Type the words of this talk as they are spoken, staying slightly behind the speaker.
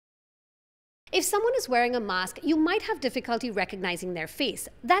If someone is wearing a mask, you might have difficulty recognizing their face.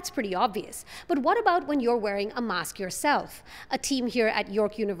 That's pretty obvious. But what about when you're wearing a mask yourself? A team here at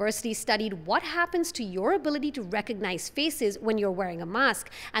York University studied what happens to your ability to recognize faces when you're wearing a mask,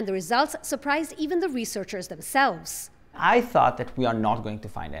 and the results surprised even the researchers themselves. I thought that we are not going to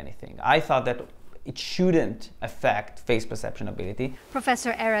find anything. I thought that it shouldn't affect face perception ability.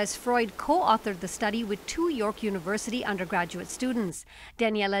 Professor Erez Freud co-authored the study with 2 York University undergraduate students,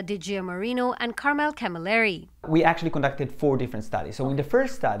 Daniela Di Giamarino and Carmel Camilleri. We actually conducted 4 different studies. So in the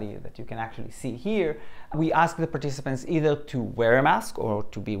first study that you can actually see here, we asked the participants either to wear a mask or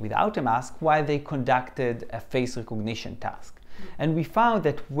to be without a mask while they conducted a face recognition task. And we found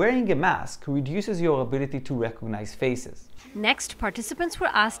that wearing a mask reduces your ability to recognize faces. Next, participants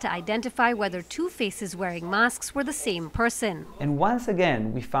were asked to identify whether 2 faces wearing masks were the same person. And once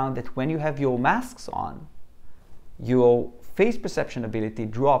again, we found that when you have your masks on, your face perception ability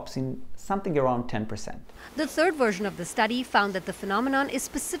drops in something around 10%. The third version of the study found that the phenomenon is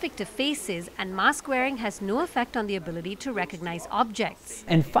specific to faces and mask wearing has no effect on the ability to recognize objects.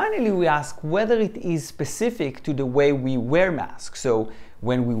 And finally, we ask whether it is specific to the way we wear masks. So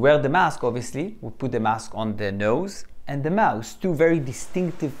when we wear the mask, obviously, we put the mask on the nose and the mouth, 2 very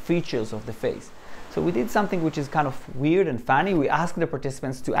distinctive features of the face. So we did something which is kind of weird and funny. We asked the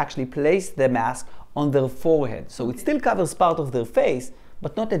participants to actually place the mask on their forehead. So it still covers part of their face,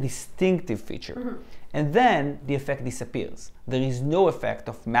 but not a distinctive feature. And then the effect disappears. There is no effect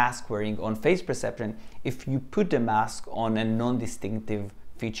of mask wearing on face perception if you put the mask on a non-distinctive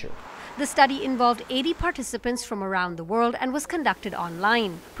feature. The study involved 80 participants from around the world and was conducted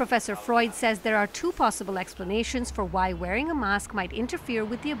online. Professor Freud says there are 2 possible explanations for why wearing a mask might interfere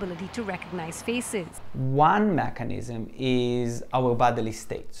with the ability to recognize faces. One mechanism is our bodily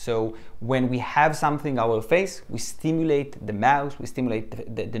state. So when we have something on our face, we stimulate the mouth, we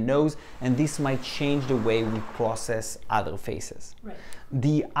stimulate the nose, and this might change the way we process other faces. Right.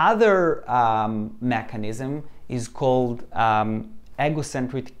 The other mechanism is called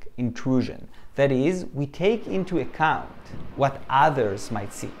egocentric intrusion. That is, we take into account what others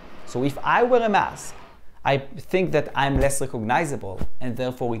might see. So if I wear a mask, I think that I'm less recognizable, and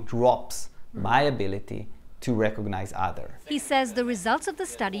therefore it drops my ability to recognize others. He says the results of the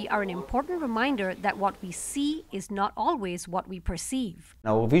study are an important reminder that what we see is not always what we perceive.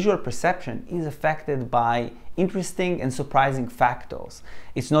 Our visual perception is affected by interesting and surprising factors.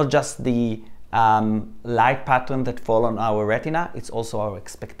 It's not just the light pattern that fall on our retina, it's also our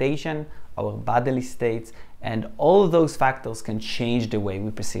expectation, our bodily states, and all of those factors can change the way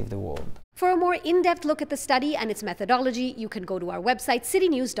we perceive the world. For a more in-depth look at the study and its methodology, you can go to our website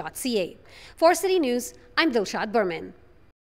citynews.ca. For City News, I'm Dilshad Burman.